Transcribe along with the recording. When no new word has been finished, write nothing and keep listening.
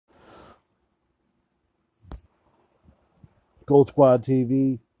Gold Squad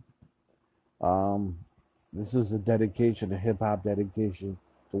TV. Um, this is a dedication, a hip hop dedication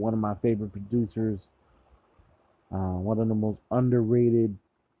to one of my favorite producers, one of the most underrated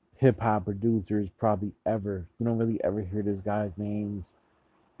hip hop producers probably ever. You don't really ever hear this guy's names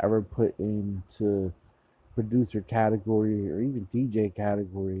ever put into producer category or even DJ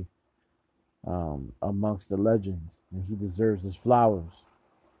category amongst the legends, and he deserves his flowers.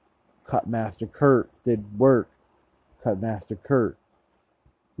 Cutmaster Kurt did work. Cutmaster Kurt,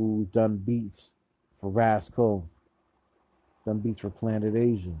 who's done beats for Rasco, done beats for Planet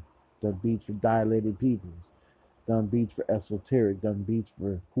Asia, done beats for Dilated Peoples, done beats for Esoteric, done beats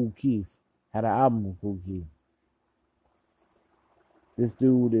for Kool Keith, had an album with Kool Keith. This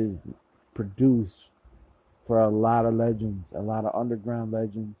dude is produced for a lot of legends, a lot of underground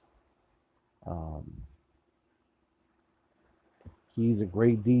legends. Um, he's a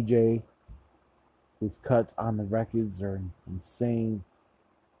great DJ. His cuts on the records are insane.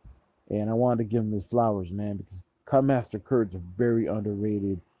 And I wanted to give him his flowers, man, because Cutmaster Kurt's a very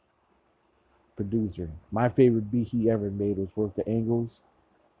underrated producer. My favorite beat he ever made was Work the Angles,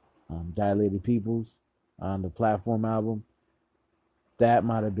 Dilated Peoples on the Platform album. That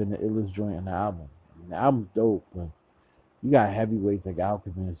might have been the illest joint on the album. The album's dope, but you got heavyweights like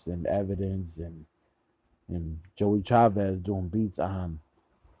Alchemist and Evidence and Joey Chavez doing beats on.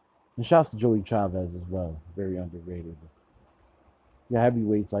 And shouts to Joey Chavez as well, very underrated. You got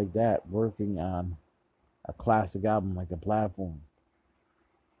heavyweights like that working on a classic album like The Platform,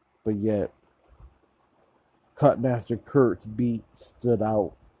 but yet Cutmaster Kurt's beat stood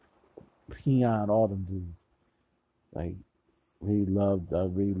out beyond all them dudes. Like really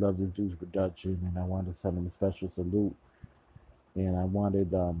loved this dude's production, and I wanted to send him a special salute. And I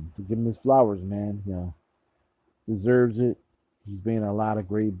wanted to give him his flowers, man. You know, deserves it. He's made a lot of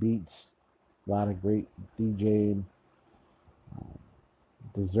great beats, a lot of great DJing. Um,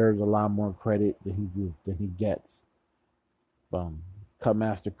 Deserves a lot more credit than he gets. Um,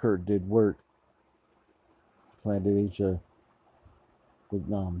 Cutmaster Kurt did work. Planet Asia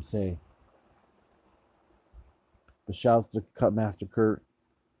would say. But shouts to Cutmaster Kurt,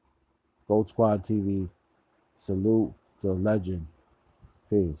 Gold Squad TV. Salute the legend.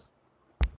 Peace.